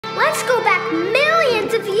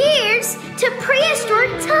to prehistoric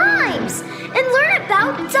times and learn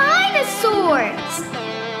about dinosaurs.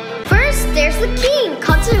 First, there's the king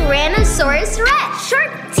called Tyrannosaurus Rex.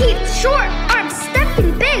 Sharp teeth, short arms,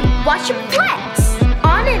 stepping big, watch him flex.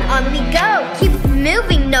 On and on we go, keep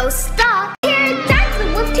moving, no stop.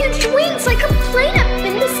 Pterodactyl with huge wings like a plane up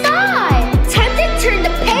in the sky. Time to turn the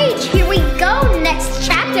page, here we go, next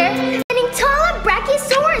chapter. Standing tall, a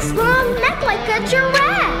brachiosaurus, long neck like a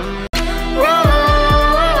giraffe. Roar,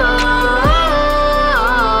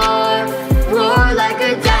 roar like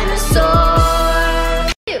a dinosaur.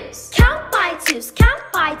 Count by twos, count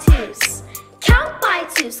by twos. Count by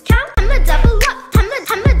twos, count. Time to double up, time to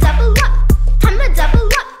double up. Time to double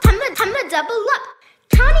up, time to double up.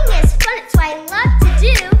 Counting is fun, it's what I love to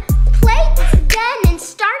do. Play this again and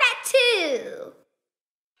start at 2.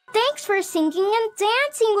 Thanks for singing and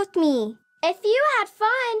dancing with me. If you had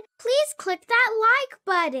fun, please click that like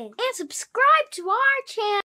button and subscribe to our channel.